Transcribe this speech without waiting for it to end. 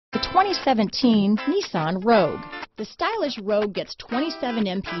2017 Nissan Rogue. The stylish Rogue gets 27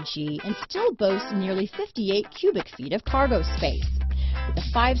 mpg and still boasts nearly 58 cubic feet of cargo space. With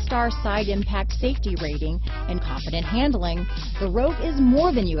a 5-star side impact safety rating and confident handling, the Rogue is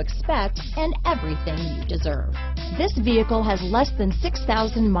more than you expect and everything you deserve. This vehicle has less than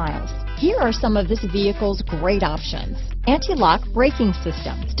 6,000 miles. Here are some of this vehicle's great options: anti-lock braking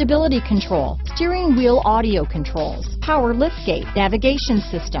system, stability control, steering wheel audio controls, power liftgate, navigation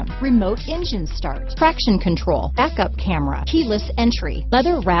system, remote engine start, traction control, backup camera, keyless entry,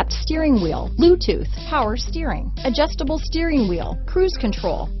 leather-wrapped steering wheel, Bluetooth, power steering, adjustable steering wheel, cruise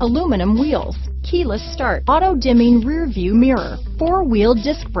control, aluminum wheels, keyless start, auto-dimming rear view mirror, 4-wheel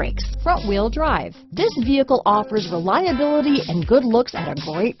disc brakes, front-wheel drive. This vehicle offers reliability and good looks at a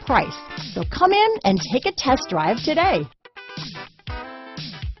great price. So come in and take a test drive today.